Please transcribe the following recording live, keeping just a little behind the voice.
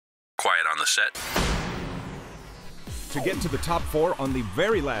quiet on the set. To get to the top 4 on the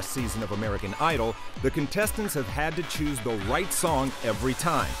very last season of American Idol, the contestants have had to choose the right song every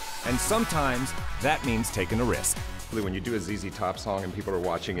time. And sometimes that means taking a risk. When you do a ZZ Top song and people are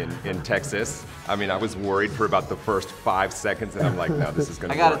watching in Texas, I mean, I was worried for about the first 5 seconds, and I'm like, no, this is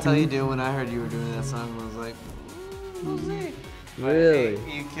gonna work. I gotta tell you, dude, when I heard you were doing that song, I was like, Jose. Really?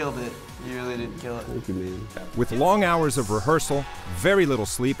 Hey, you killed it. You really did kill it. Thank you, man. With long hours of rehearsal, very little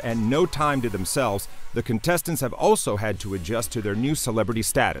sleep, and no time to themselves, the contestants have also had to adjust to their new celebrity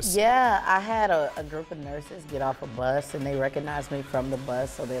status. Yeah, I had a group of nurses get off a bus, and they recognized me from the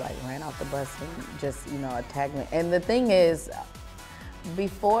bus, so they like ran off the bus and just, you know, attacked me. And the thing is,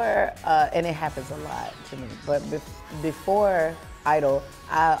 before, and it happens a lot to me, but before Idol,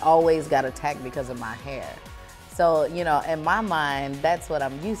 I always got attacked because of my hair. So, you know, in my mind, that's what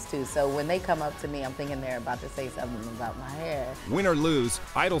I'm used to. So when they come up to me, I'm thinking they're about to say something about my hair. Win or lose,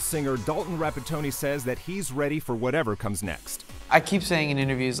 Idol singer Dalton Rapatoni says that he's ready for whatever comes next. I keep saying in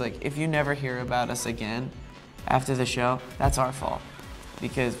interviews, like, if you never hear about us again after the show, that's our fault.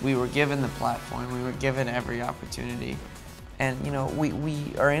 Because we were given the platform, we were given every opportunity. And, you know,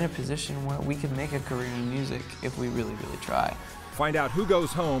 we are in a position where we can make a career in music if we really, really try. Find out who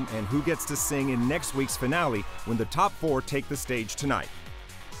goes home and who gets to sing in next week's finale when the top 4 take the stage tonight.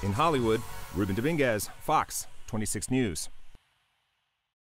 In Hollywood, Ruben Dominguez, Fox 26 News.